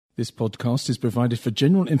This podcast is provided for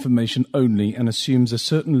general information only and assumes a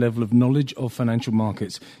certain level of knowledge of financial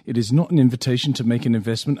markets. It is not an invitation to make an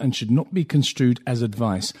investment and should not be construed as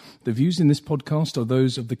advice. The views in this podcast are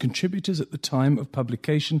those of the contributors at the time of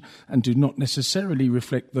publication and do not necessarily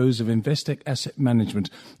reflect those of Investec Asset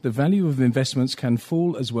Management. The value of investments can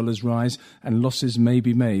fall as well as rise, and losses may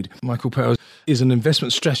be made. Michael Power is an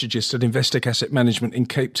investment strategist at Investec Asset Management in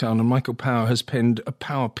Cape Town, and Michael Power has penned a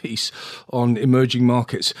power piece on emerging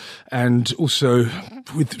markets, and also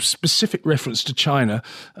with specific reference to China,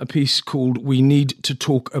 a piece called We Need to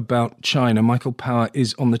Talk About China. Michael Power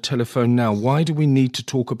is on the telephone now. Why do we need to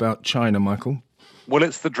talk about China, Michael? Well,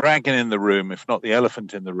 it's the dragon in the room, if not the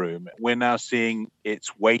elephant in the room. We're now seeing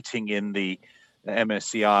its weighting in the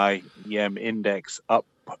MSCI EM index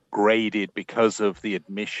upgraded because of the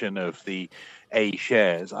admission of the A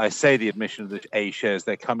shares. I say the admission of the A shares,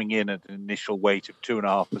 they're coming in at an initial weight of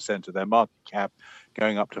 2.5% of their market cap,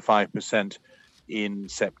 going up to 5% in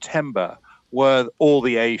September. Were all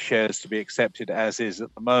the A shares to be accepted as is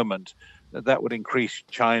at the moment, that would increase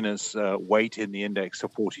China's weight in the index to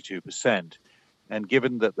 42%. And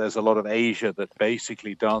given that there's a lot of Asia that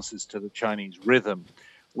basically dances to the Chinese rhythm,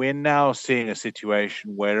 we're now seeing a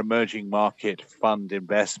situation where emerging market fund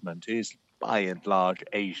investment is by and large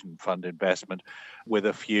Asian fund investment, with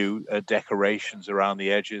a few decorations around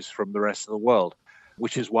the edges from the rest of the world,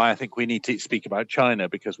 which is why I think we need to speak about China,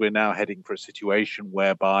 because we're now heading for a situation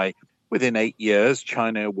whereby within 8 years,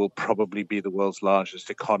 China will probably be the world's largest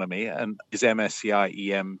economy. And is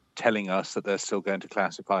MSCI EM telling us that they're still going to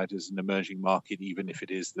classify it as an emerging market, even if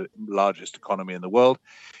it is the largest economy in the world?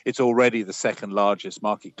 It's already the second largest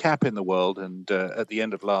market cap in the world. And at the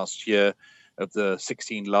end of last year, of the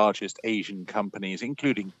 16 largest Asian companies,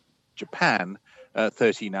 including Japan,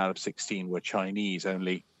 13 out of 16 were Chinese.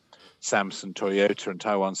 Only Samsung, Toyota, and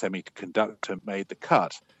Taiwan Semiconductor made the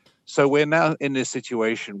cut. So we're now in this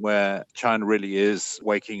situation where China really is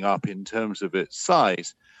waking up in terms of its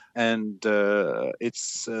size. And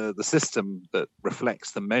it's the system that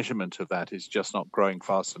reflects the measurement of that is just not growing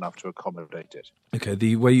fast enough to accommodate it. Okay,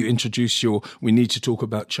 the way you introduce your We Need to Talk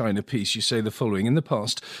About China piece, you say the following. In the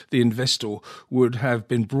past, the investor would have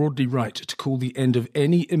been broadly right to call the end of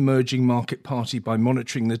any emerging market party by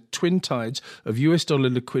monitoring the twin tides of US dollar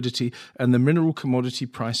liquidity and the mineral commodity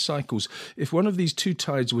price cycles. If one of these two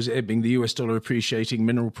tides was ebbing, the US dollar appreciating,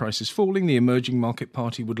 mineral prices falling, the emerging market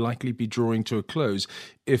party would likely be drawing to a close.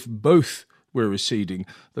 If both were receding,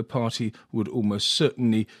 the party would almost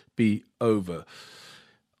certainly be over.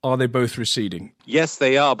 Are they both receding? Yes,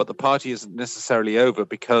 they are, but the party isn't necessarily over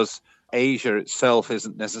because Asia itself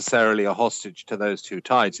isn't necessarily a hostage to those two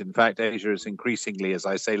tides. In fact, Asia is increasingly, as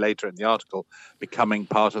I say later in the article, becoming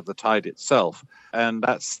part of the tide itself. And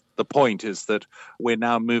that's the point, is that we're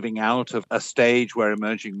now moving out of a stage where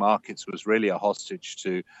emerging markets was really a hostage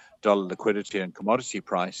to dollar liquidity and commodity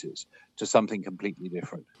prices to something completely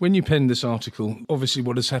different. When you penned this article, obviously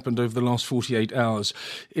what has happened over the last 48 hours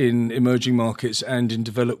in emerging markets and in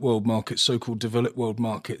developed world markets, so-called developed world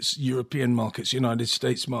markets, European markets, United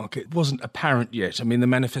States market, wasn't apparent yet. I mean, the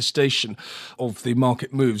manifestation of the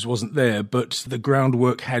market moves wasn't there, but the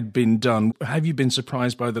groundwork had been done. Have you been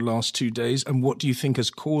surprised by the last 2 days, and what do you think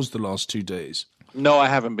has caused the last 2 days? No, I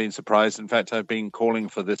haven't been surprised. In fact, I've been calling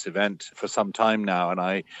for this event for some time now, and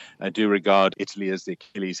I do regard Italy as the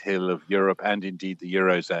Achilles heel of Europe and indeed the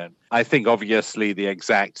Eurozone. I think obviously the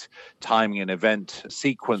exact timing and event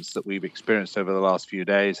sequence that we've experienced over the last few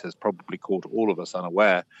days has probably caught all of us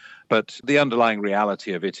unaware. But the underlying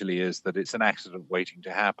reality of Italy is that it's an accident waiting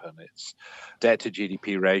to happen. Its debt to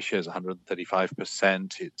GDP ratio is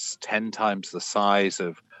 135%. It's 10 times the size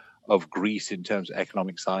of Greece in terms of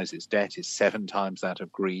economic size. Its debt is 7 times that of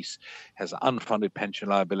Greece, has unfunded pension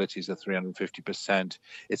liabilities of 350%.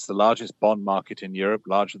 It's the largest bond market in Europe,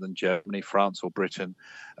 larger than Germany, France, or Britain,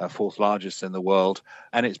 fourth largest in the world.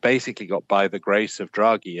 And it's basically got by the grace of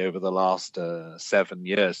Draghi over the last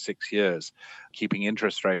 6 years, keeping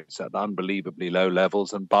interest rates at unbelievably low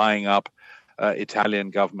levels and buying up Italian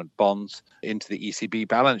government bonds into the ECB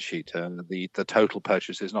balance sheet. And the total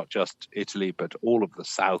purchase is not just Italy, but all of the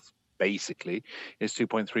South, basically, is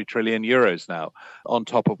 2.3 trillion euros now, on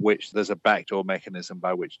top of which there's a backdoor mechanism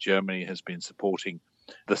by which Germany has been supporting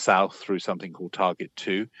the South through something called Target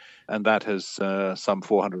 2. And that has some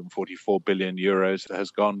 444 billion euros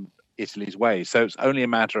has gone Italy's way. So it's only a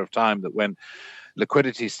matter of time that when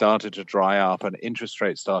liquidity started to dry up and interest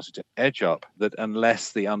rates started to edge up, that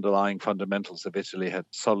unless the underlying fundamentals of Italy had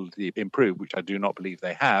solidly improved, which I do not believe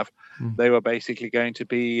they have, they were basically going to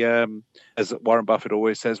be, as Warren Buffett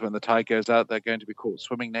always says, when the tide goes out, they're going to be caught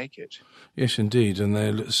swimming naked. Yes, indeed. And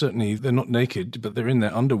they're not naked, but they're in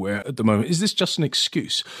their underwear at the moment. Is this just an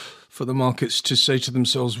excuse for the markets to say to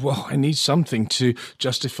themselves, well, I need something to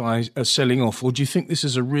justify selling off? Or do you think this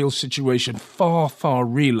is a real situation, far, far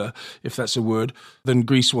realer, if that's a word, than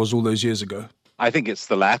Greece was all those years ago? I think it's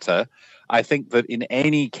the latter. I think that in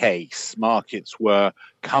any case, markets were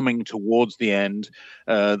coming towards the end,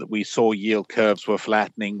 that we saw yield curves were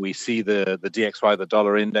flattening. We see the DXY, the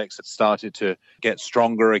dollar index, had started to get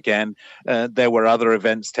stronger again. There were other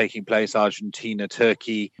events taking place, Argentina,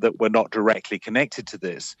 Turkey, that were not directly connected to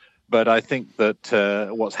this. But I think that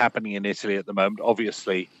what's happening in Italy at the moment,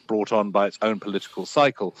 obviously brought on by its own political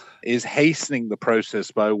cycle, is hastening the process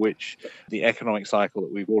by which the economic cycle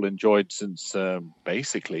that we've all enjoyed since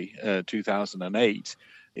basically 2008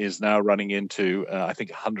 is now running into, I think,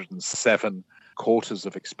 107 quarters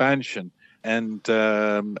of expansion. And,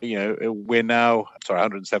 we're now,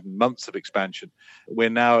 107 months of expansion. We're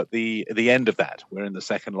now at the end of that. We're in the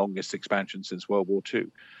second longest expansion since World War II.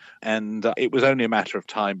 And it was only a matter of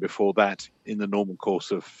time before that, in the normal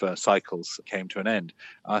course of cycles, came to an end.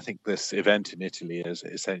 I think this event in Italy is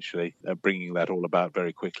essentially bringing that all about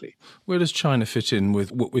very quickly. Where does China fit in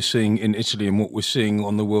with what we're seeing in Italy and what we're seeing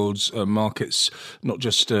on the world's markets, not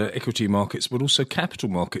just equity markets, but also capital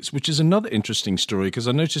markets, which is another interesting story, because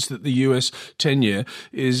I noticed that the US 10-year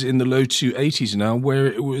is in the low 280s now, where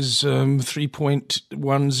it was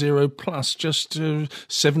 3.10 plus just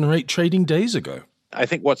 7 or 8 trading days ago. I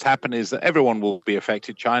think what's happened is that everyone will be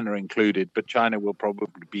affected, China included, but China will probably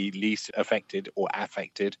be least affected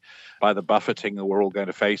by the buffeting that we're all going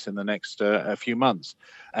to face in the next few months.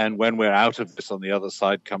 And when we're out of this on the other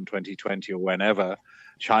side, come 2020 or whenever,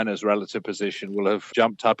 China's relative position will have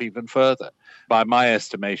jumped up even further. By my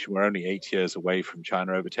estimation, we're only 8 years away from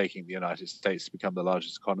China overtaking the United States to become the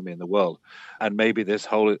largest economy in the world. And maybe this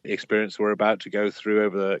whole experience we're about to go through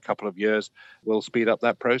over a couple of years will speed up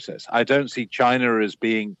that process. I don't see China as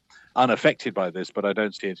being unaffected by this, but I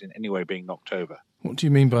don't see it in any way being knocked over. What do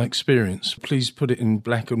you mean by experience? Please put it in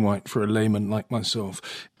black and white for a layman like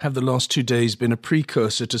myself. Have the last 2 days been a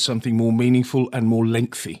precursor to something more meaningful and more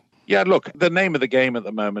lengthy? Yeah, look, the name of the game at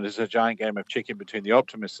the moment is a giant game of chicken between the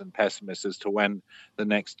optimists and pessimists as to when the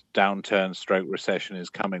next downturn stroke recession is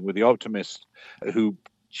coming, with the optimists who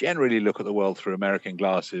generally look at the world through American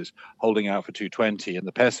glasses, holding out for 220, and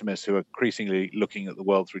the pessimists who are increasingly looking at the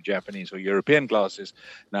world through Japanese or European glasses,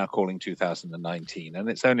 now calling 2019. And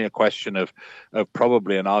it's only a question of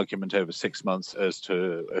probably an argument over 6 months as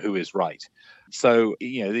to who is right. So,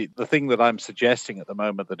 the thing that I'm suggesting at the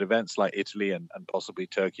moment, that events like Italy and possibly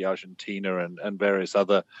Turkey, Argentina, and various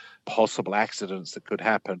other possible accidents that could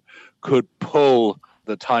happen could pull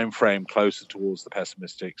the time frame closer towards the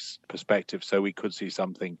pessimistic perspective, so we could see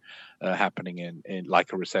something happening in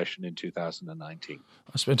like a recession in 2019.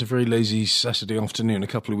 I spent a very lazy Saturday afternoon a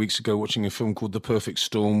couple of weeks ago watching a film called The Perfect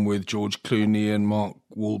Storm with George Clooney and Mark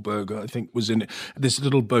Wahlberg, I think, was in it. This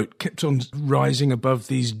little boat kept on rising above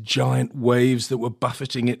these giant waves that were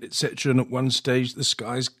buffeting it, etc. And at one stage the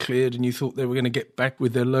skies cleared and you thought they were going to get back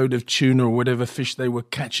with their load of tuna or whatever fish they were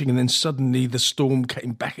catching, and then suddenly the storm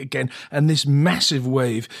came back again and this massive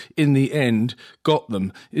wave in the end got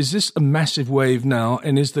them. Is this a massive wave now,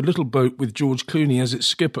 and is the little boat with George Clooney as its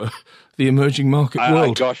skipper the emerging market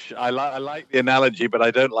world? I like the analogy, but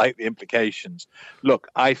I don't like the implications. Look,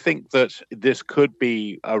 I think that this could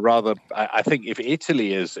be I think if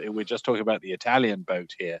Italy is, we're just talking about the Italian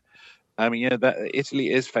boat here, I mean, that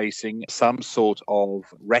Italy is facing some sort of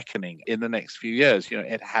reckoning in the next few years.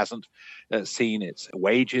 It hasn't seen its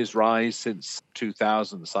wages rise since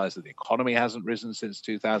 2000. The size of the economy hasn't risen since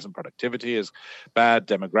 2000. Productivity is bad.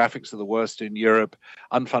 Demographics are the worst in Europe.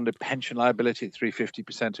 Unfunded pension liability at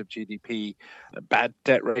 350% of GDP. Bad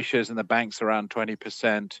debt ratios in the banks around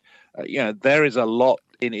 20%. There is a lot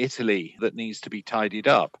in Italy that needs to be tidied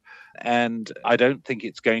up. And I don't think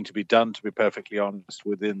it's going to be done, to be perfectly honest,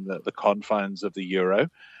 within the confines of the euro,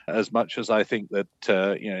 as much as I think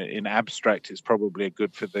that, in abstract, it's probably a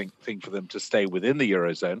good thing for them to stay within the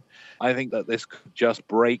eurozone. I think that this could just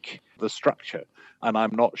break the structure. And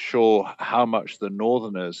I'm not sure how much the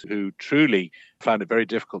Northerners, who truly found it very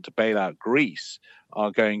difficult to bail out Greece,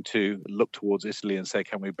 are going to look towards Italy and say,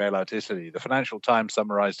 can we bail out Italy? The Financial Times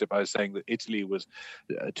summarized it by saying that Italy was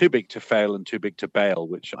too big to fail and too big to bail,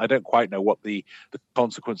 which I don't quite know what the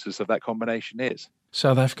consequences of that combination is.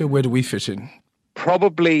 South Africa, where do we fit in?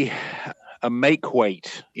 Probably a make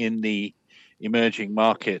weight in the emerging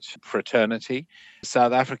market fraternity.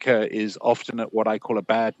 South Africa is often at what I call a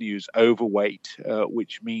bad news overweight,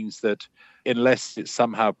 which means that unless it's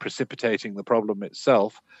somehow precipitating the problem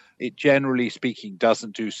itself, it generally speaking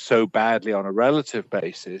doesn't do so badly on a relative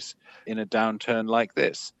basis in a downturn like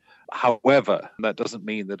this. However, that doesn't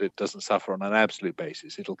mean that it doesn't suffer on an absolute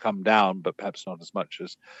basis. It'll come down, but perhaps not as much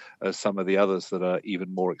as some of the others that are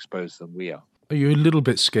even more exposed than we are. Are you a little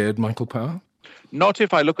bit scared, Michael Power? Not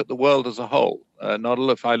if I look at the world as a whole, not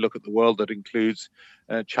if I look at the world that includes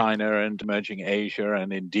China and emerging Asia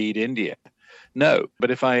and indeed India. No, but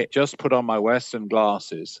if I just put on my Western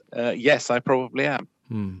glasses, yes, I probably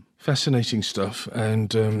am. Fascinating stuff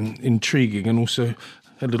and intriguing and also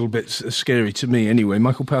a little bit scary to me anyway.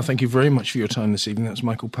 Michael Power, thank you very much for your time this evening. That's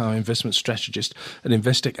Michael Power, investment strategist at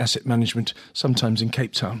Investec Asset Management, sometimes in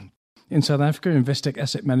Cape Town. In South Africa, Investec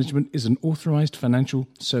Asset Management is an authorised financial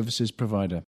services provider.